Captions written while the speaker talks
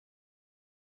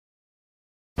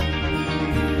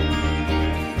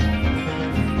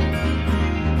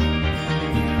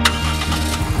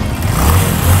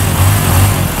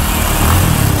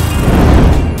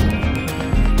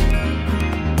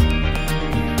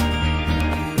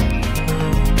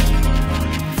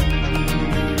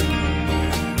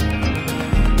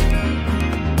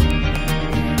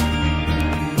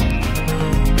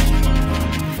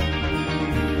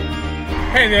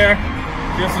there.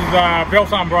 This is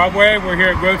Bills on Broadway. We're here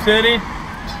at Grove City.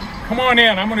 Come on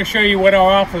in. I'm going to show you what our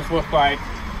office looks like.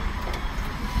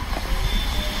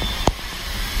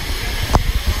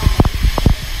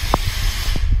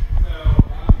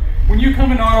 When you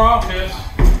come into our office,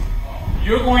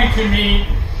 you're going to meet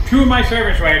two of my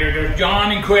service writers. They're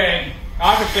John and Craig.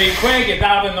 Obviously, Craig is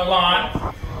out in the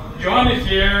lot. John is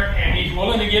here, and he's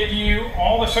willing to give you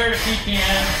all the service he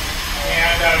can.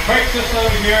 And Craig sits over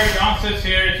here, John sits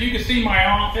here. As you can see my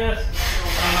office,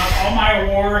 all my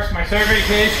awards, my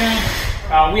certification.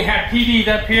 We have TVs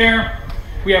up here.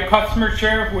 We have customer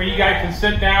chairs where you guys can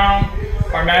sit down,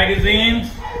 our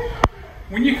magazines.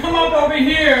 When you come up over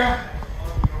here,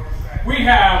 we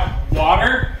have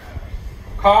water,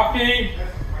 coffee,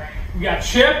 we got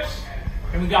chips,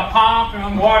 and we got pop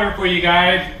and water for you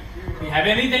guys. You have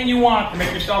anything you want to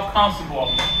make yourself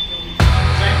comfortable.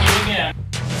 Thank you again.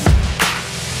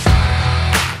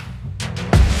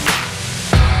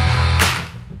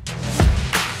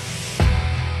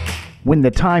 When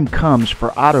the time comes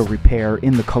for auto repair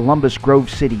in the Columbus Grove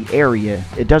City area,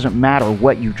 it doesn't matter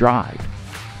what you drive.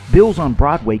 Bills on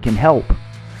Broadway can help.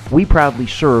 We proudly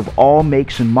serve all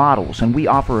makes and models, and we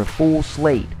offer a full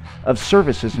slate of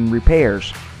services and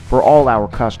repairs for all our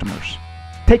customers.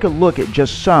 Take a look at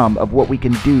just some of what we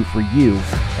can do for you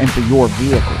and for your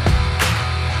vehicle.